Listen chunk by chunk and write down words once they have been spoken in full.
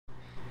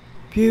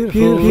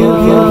Beautiful.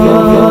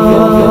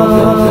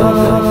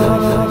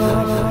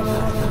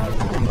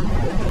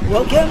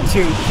 Welcome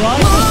to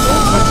Pride Bristol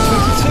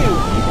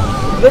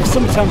 2022. Love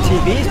Summertime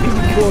TV has been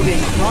recording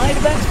Pride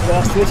events for the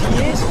last 30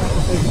 years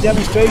with a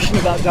demonstration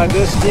about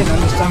diversity and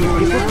understanding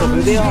people for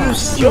who they are.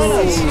 Join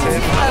us.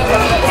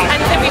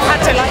 And then we've had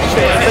to like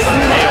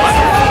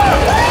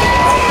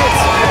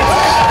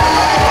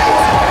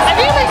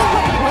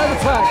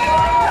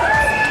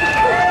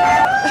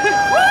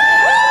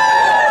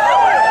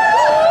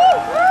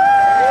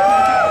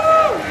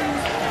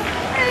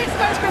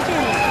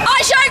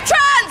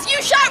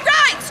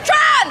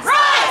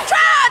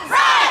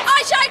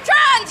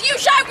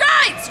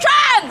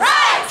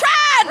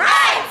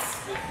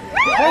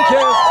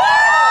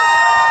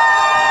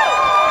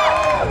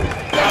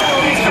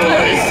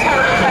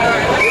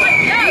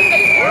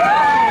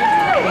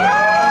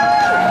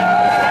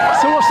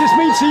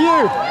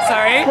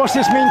What's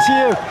this mean to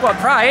you? What,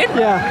 Pride?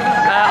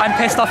 Yeah. I'm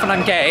pissed off and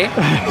I'm gay,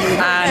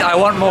 and I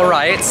want more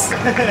rights.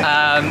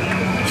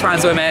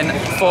 Trans women,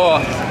 for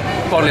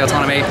bodily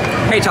autonomy.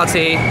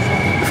 HRT,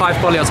 5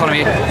 for bodily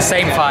autonomy,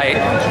 same fight.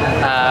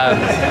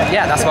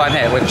 Yeah, that's why I'm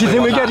here. Do you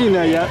think we're getting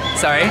there yet?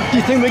 Sorry? Do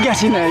you think we're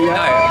getting there yet?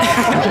 No.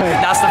 Okay.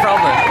 That's the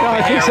problem. No,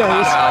 I think so.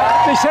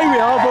 They say we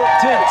are, but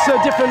it's a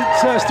different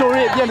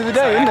story at the end of the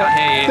day, isn't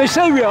it? They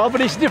say we are,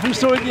 but it's a different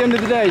story at the end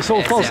of the day. It's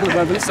all false at the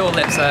moment. It's all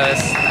lip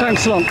service.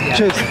 Thanks a lot. Yeah.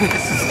 Cheers.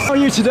 How are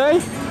you today?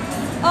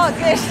 Oh,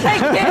 good.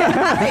 Thank you.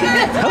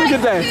 Have a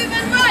good day.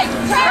 Human rights.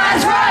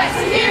 Trans rights.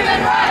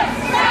 Human rights.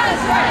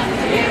 Trans rights.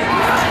 Human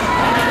rights.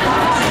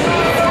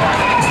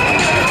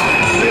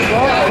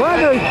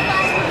 Flag.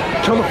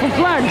 Colourful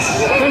flags.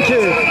 Thank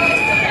you.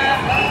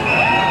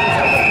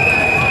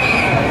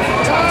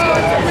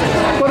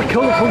 What a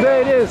colourful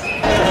day it is.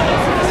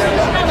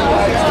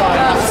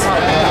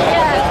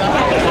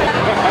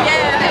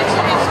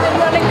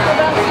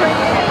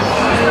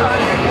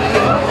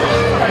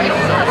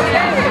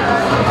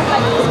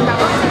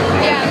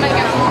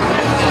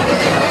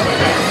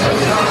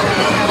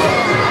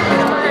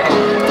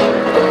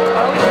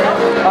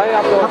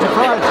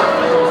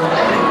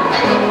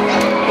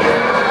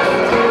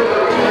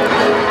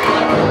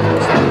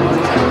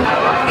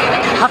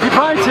 Happy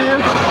Pride to you.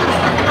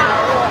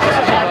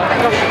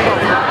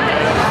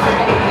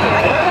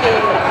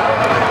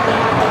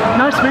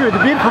 Nice to be with the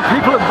beautiful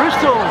people of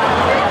Bristol.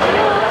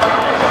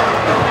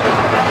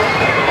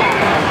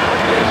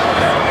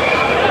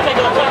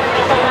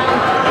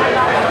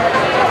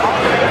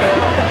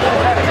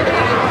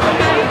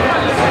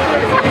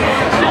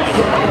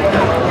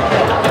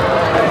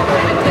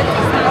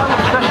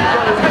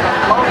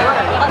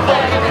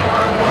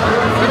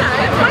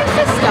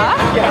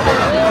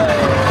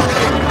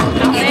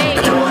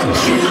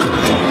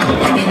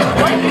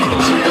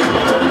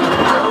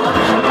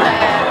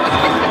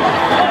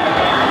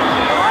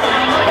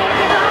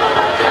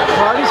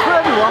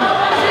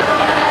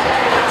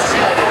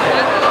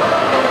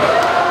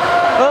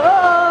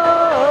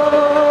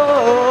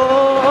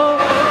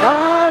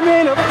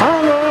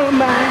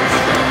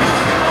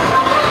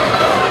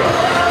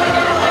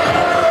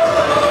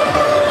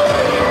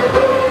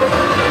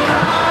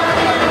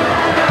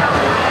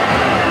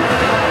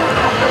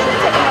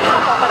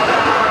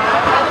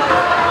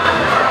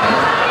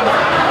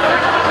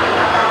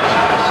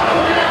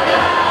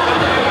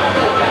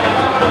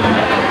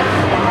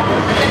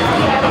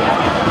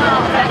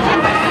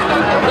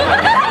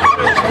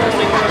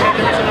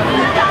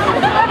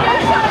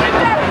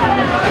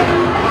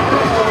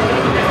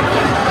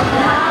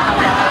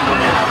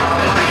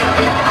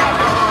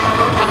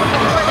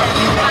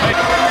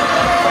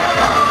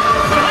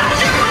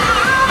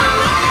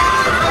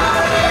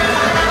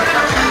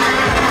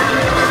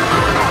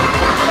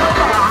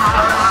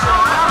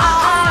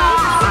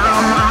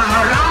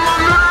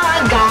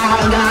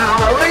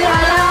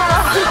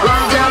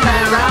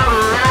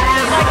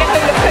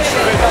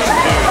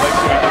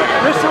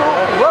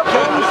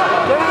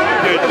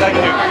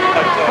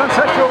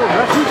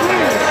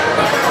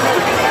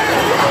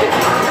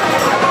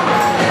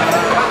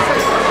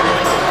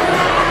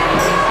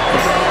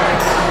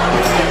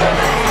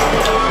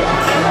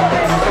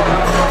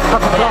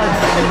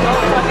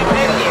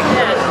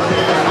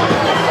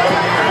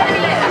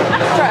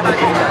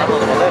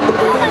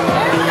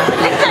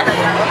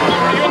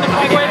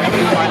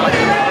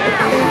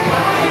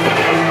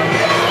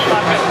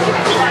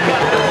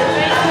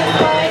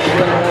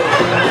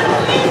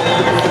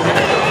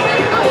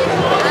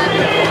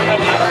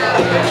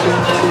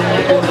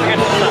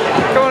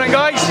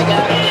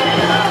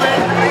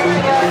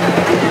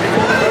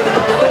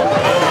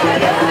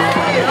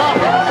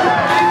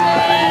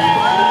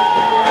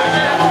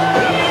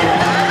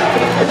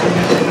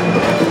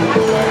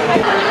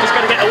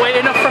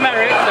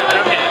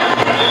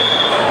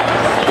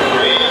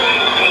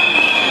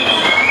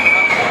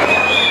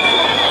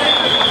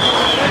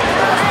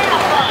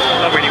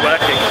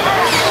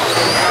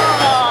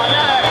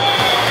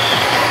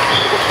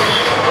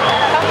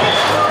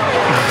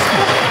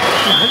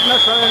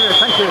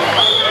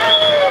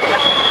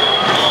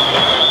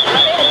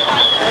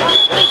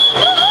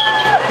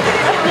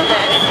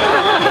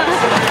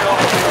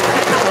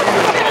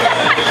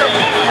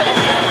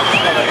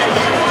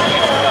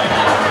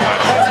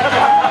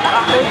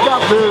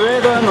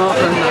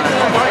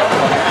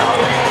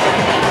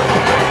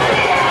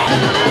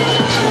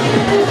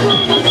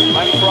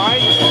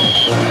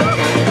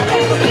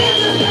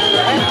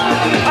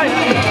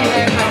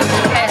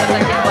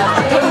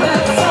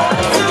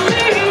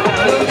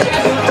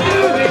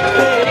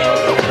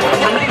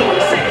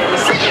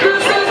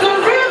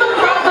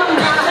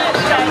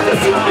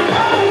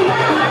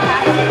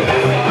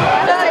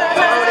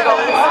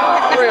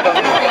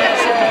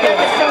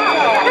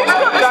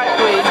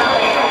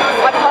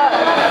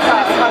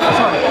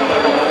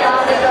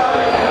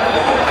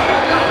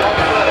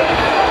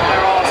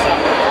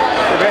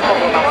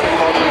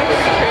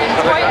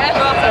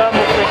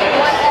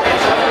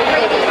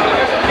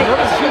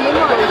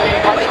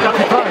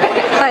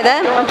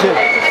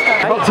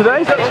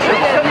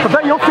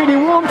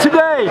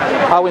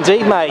 Oh,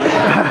 indeed, mate.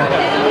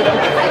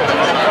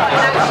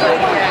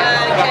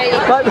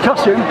 Like the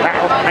costume.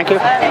 Thank you.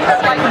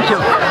 Thank you.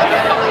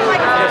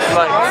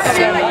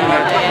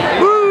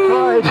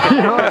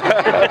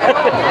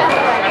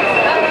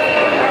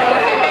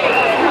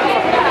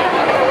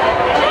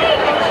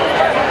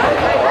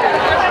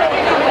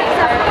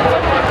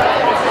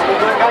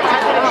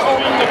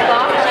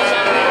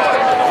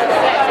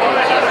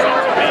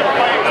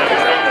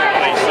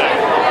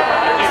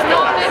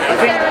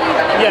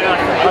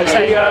 I was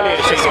saying earlier,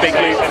 it's just a big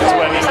loop and it's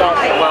when we start.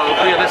 Well,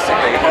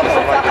 realistically,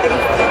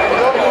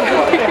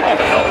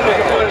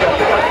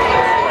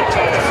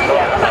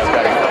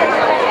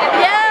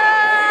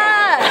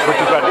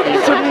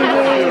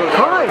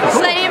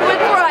 Same with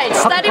pride.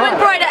 Study with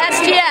pride at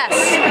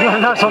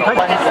SGS. No, it's on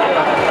paper.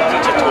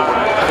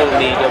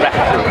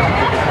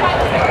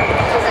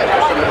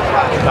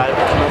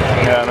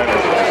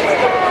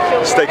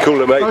 Stay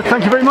cooler, mate. Oh,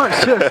 thank you very much.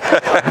 Cheers.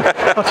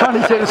 I'll try and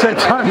eat it at the same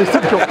time. It's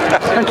difficult.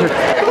 Thank you.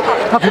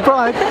 Happy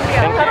Pride.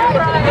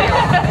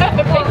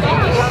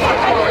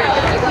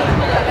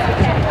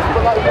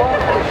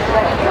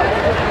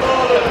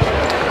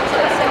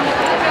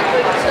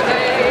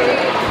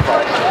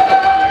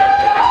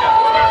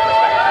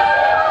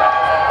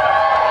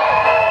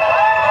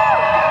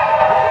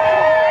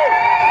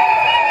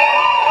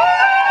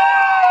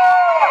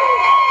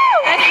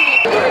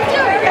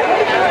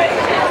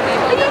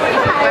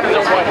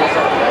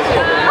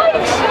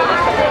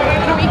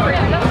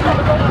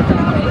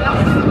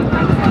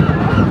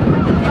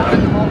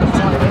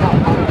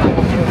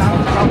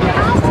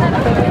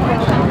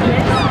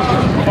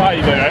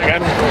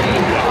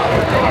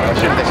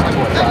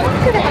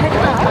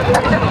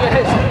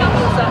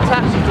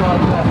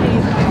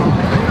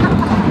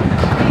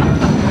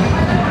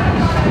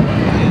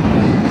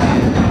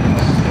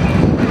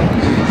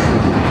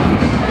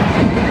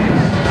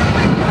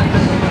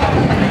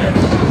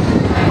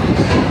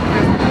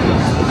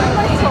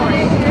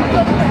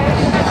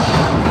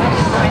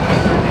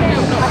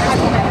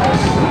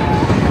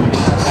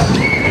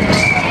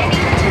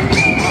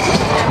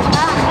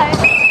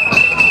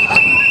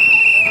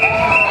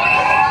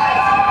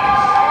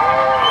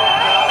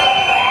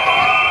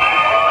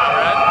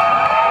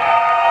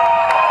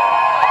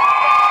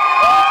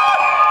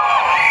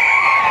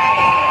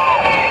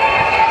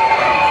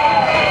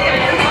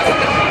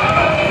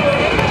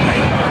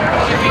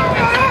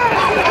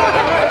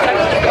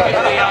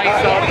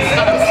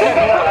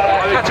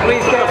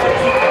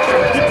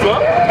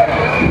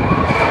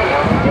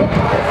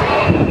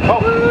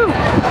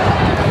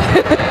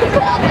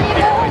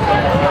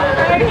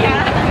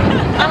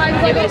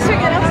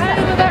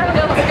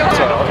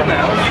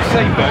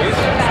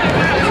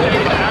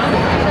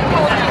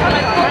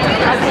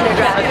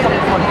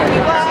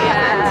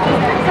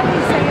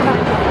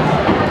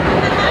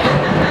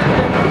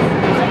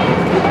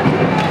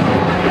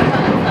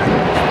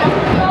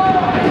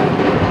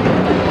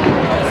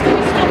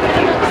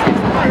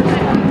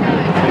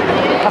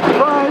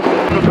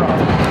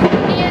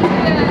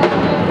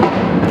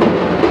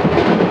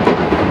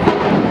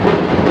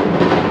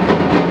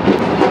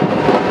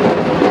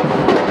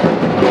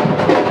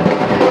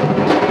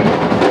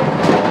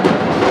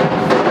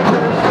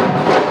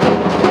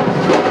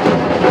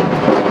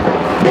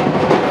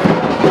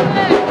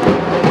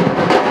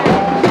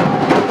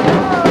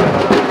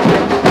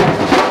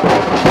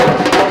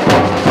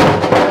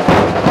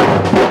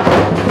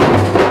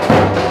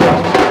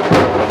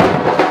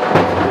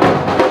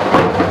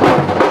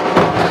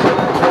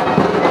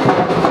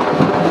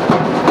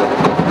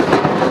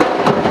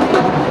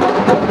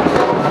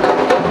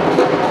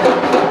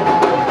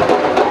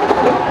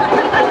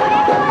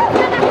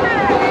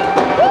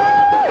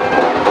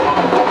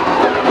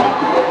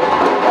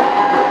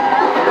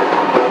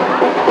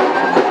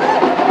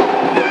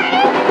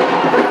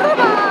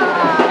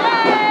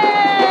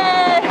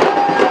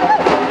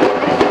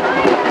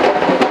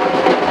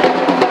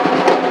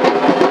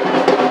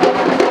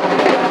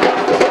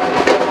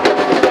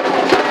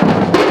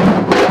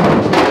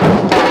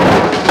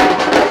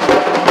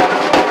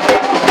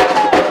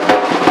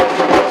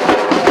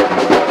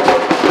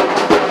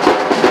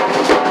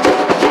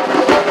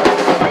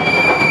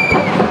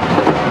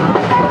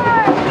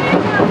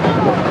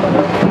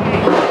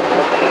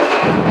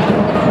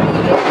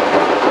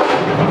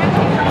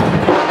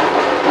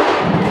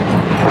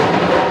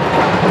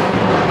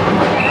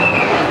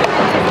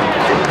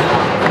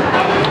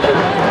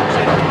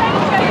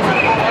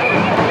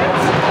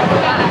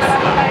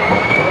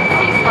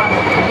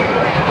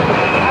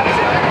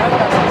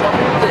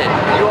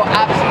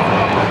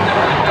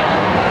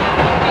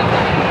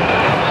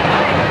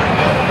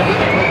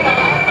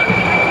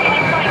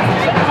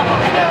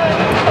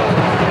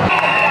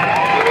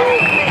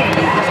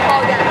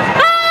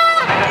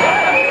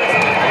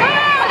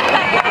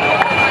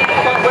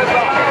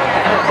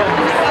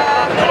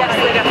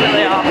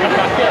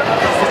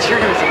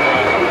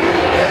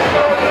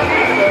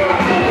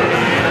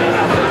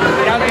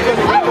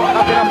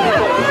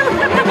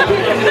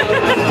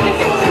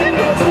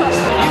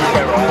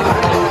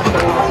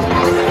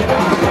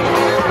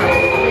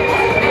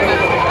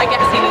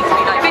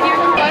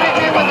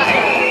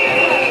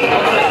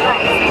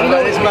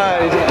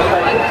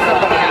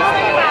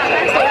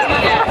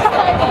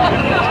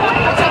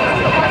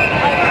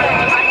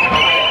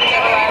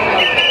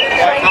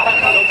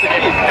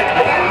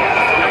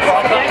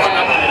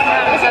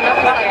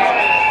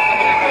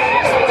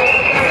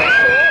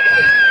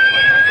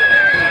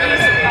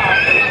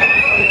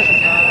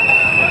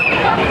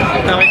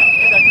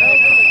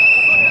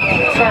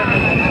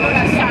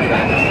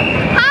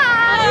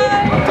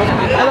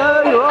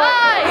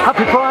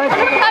 Happy Pride.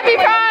 Happy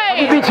Pride!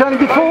 Have you been to any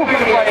before?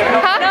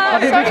 Huh?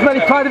 Have you been to many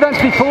Pride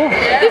events before?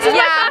 This is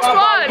my first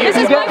one. This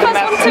is my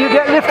first one too. You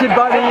get lifted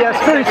by the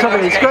spirit of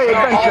it. It's a great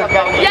adventure.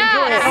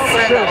 Yes!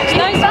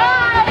 Nice. Bye.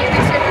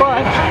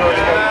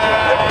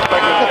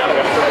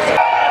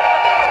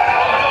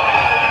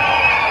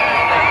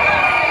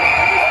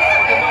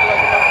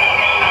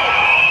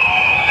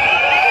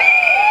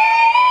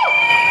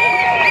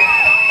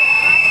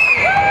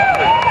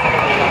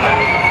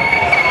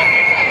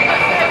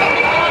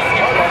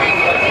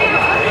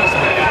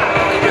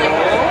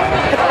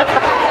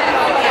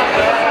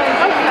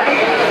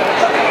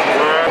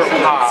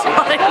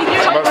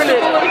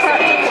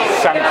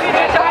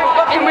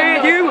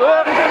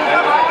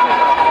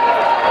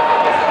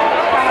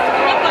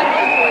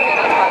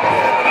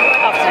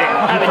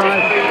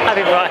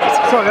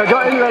 Sorry, I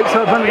got in late,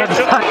 so I've running out of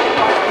time.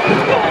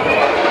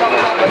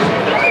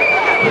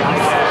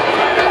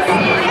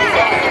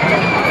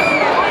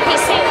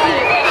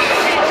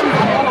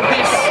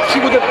 She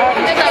would have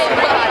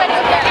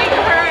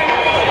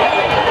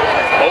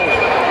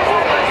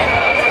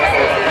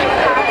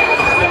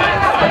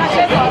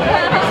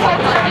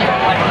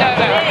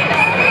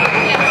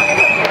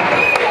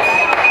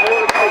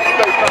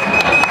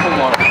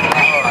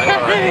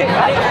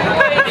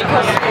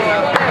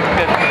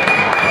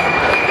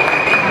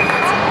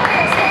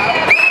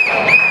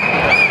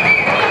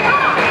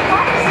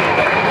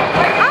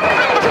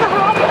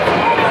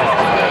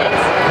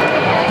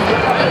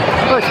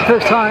It's the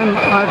first time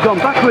I've gone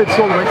backwards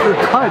all the way through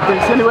Pride, but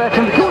it's the only way I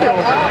can record it all.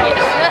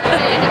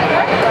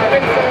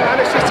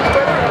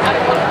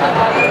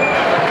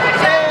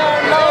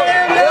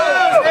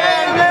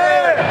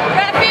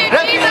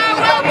 Refugees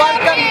are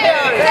welcome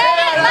here. Say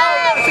it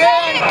loud,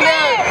 say it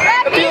clear.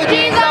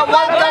 Refugees are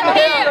welcome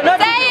here.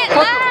 Say it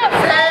loud.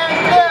 Say it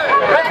clear.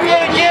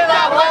 Refugees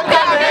are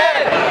welcome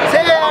here.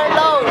 Say it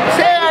loud,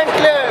 say it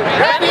clear.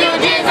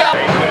 Refugees are.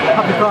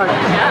 Happy Pride.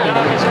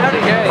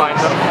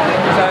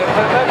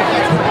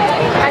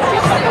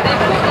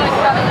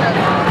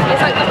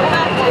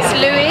 It's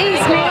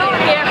Louise.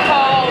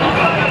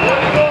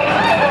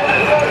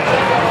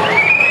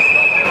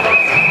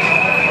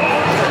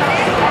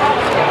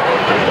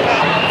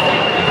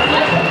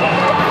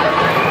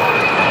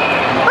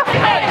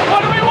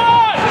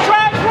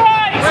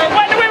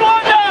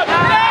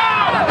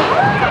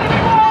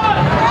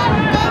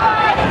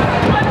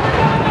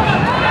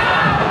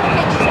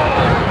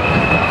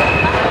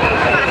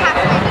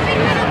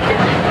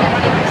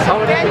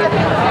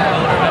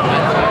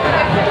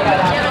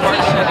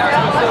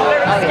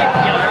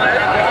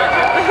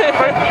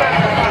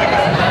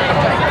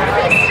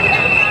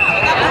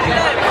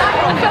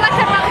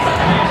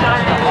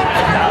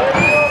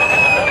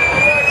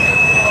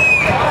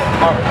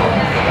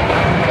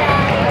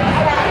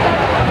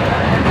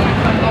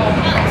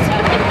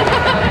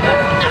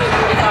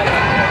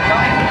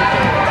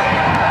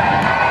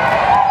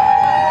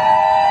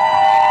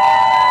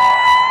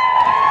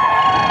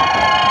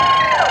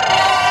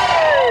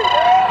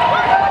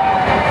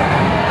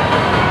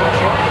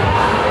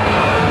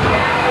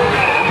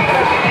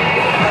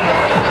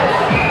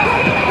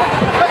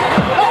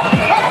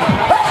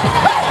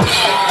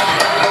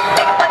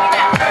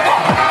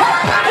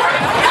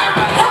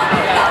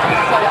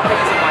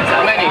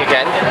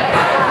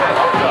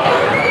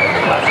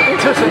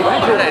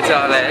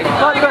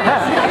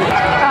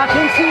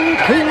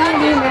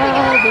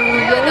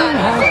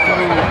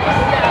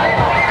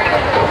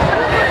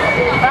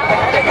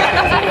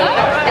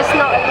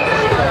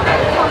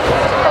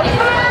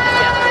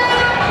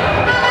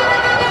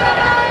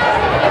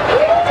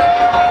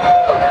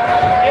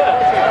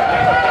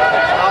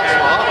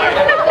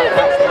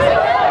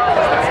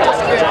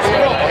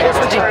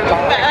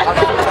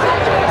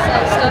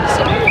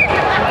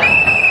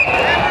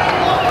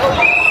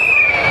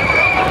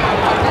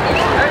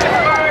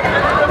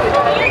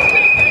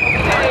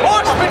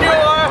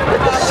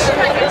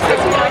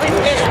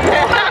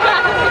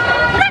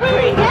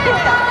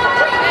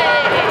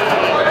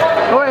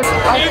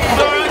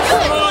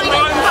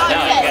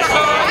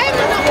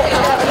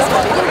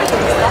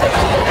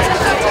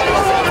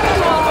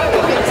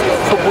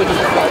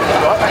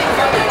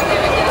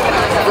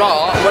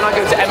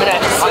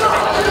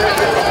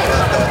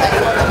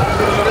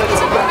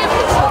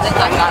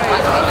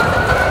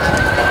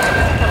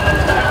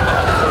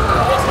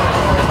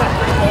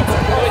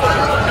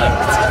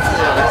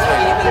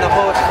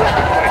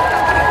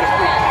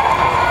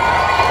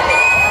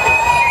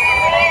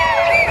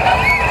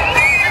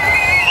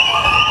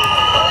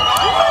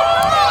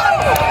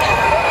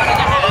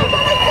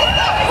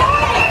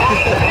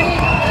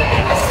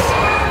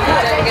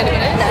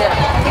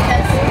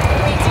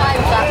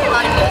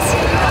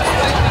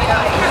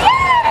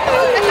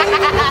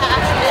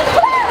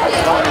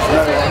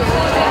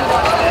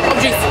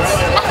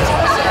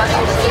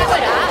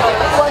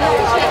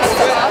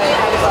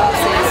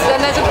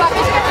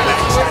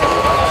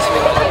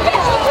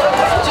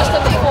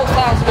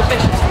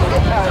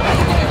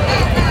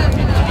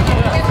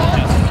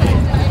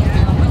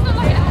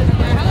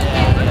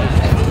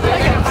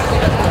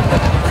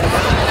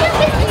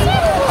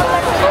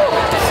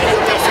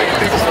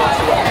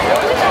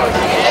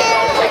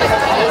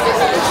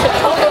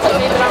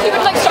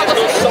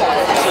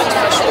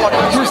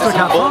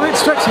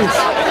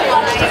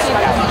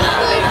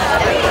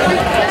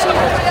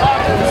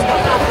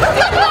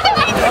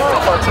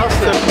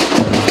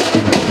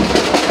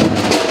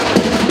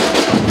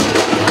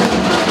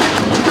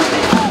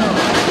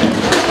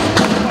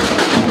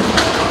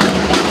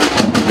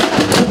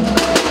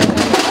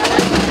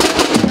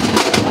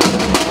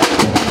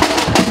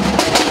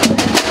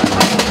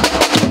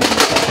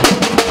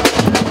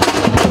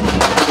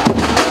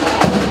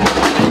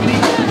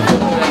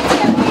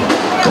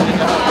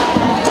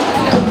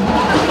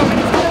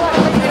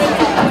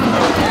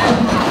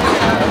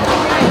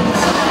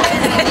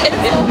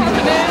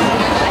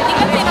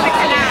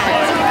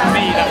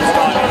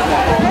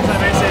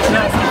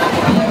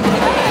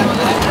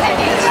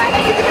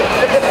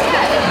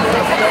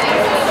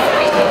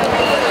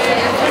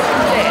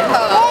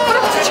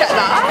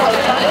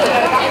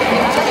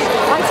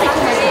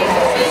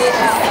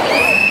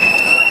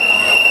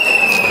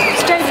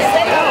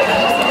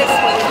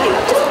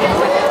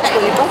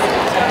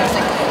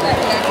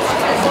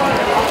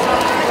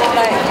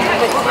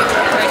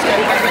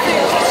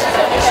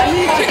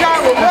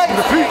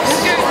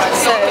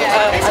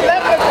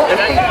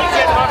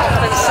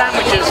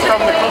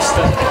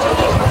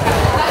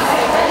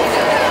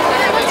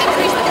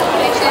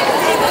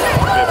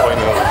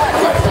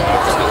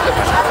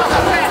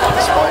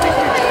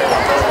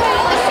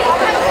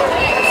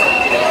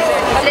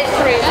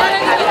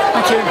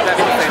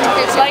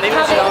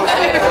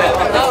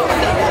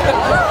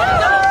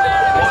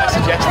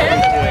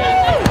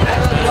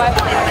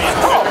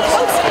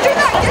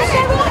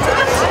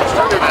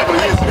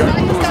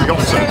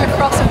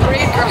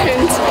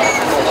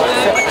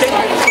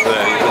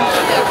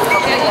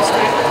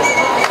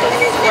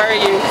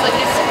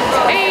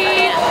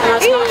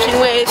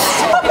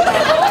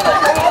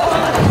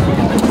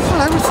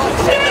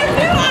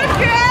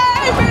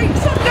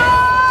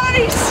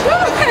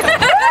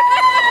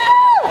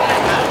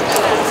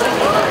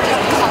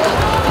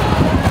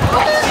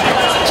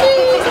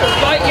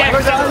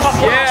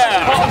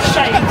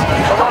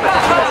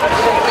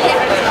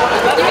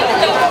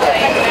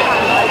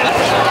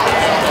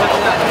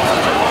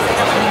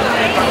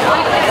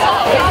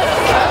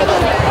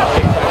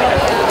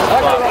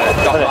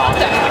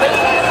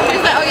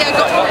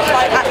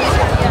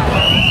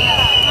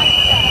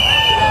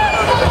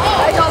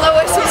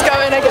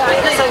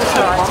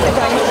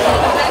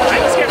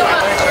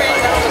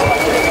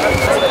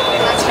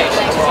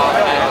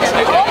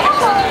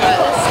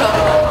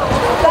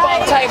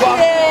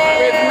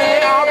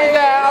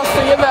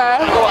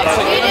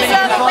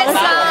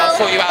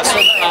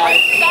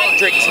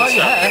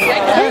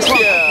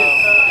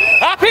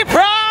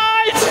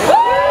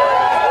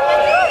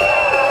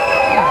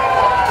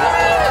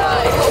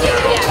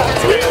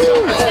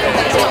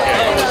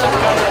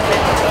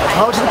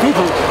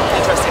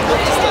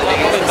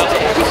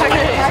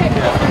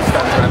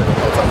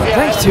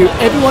 to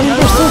everyone in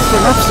Bristol for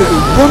an absolutely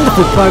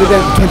wonderful Pride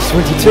event in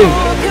 2022.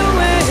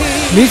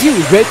 Music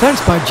with great thanks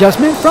by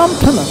Jasmine from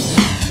Plymouth.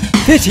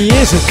 30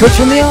 years of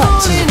culture and the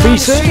arts as a free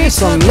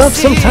service on Love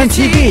SummerTime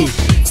TV.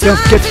 Don't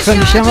forget to friend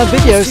and share my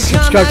videos,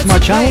 subscribe to my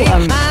channel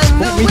and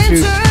support me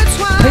through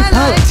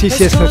PayPal at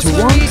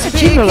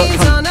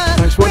tcsphoto1@gmail.com.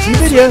 Thanks for watching the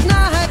video.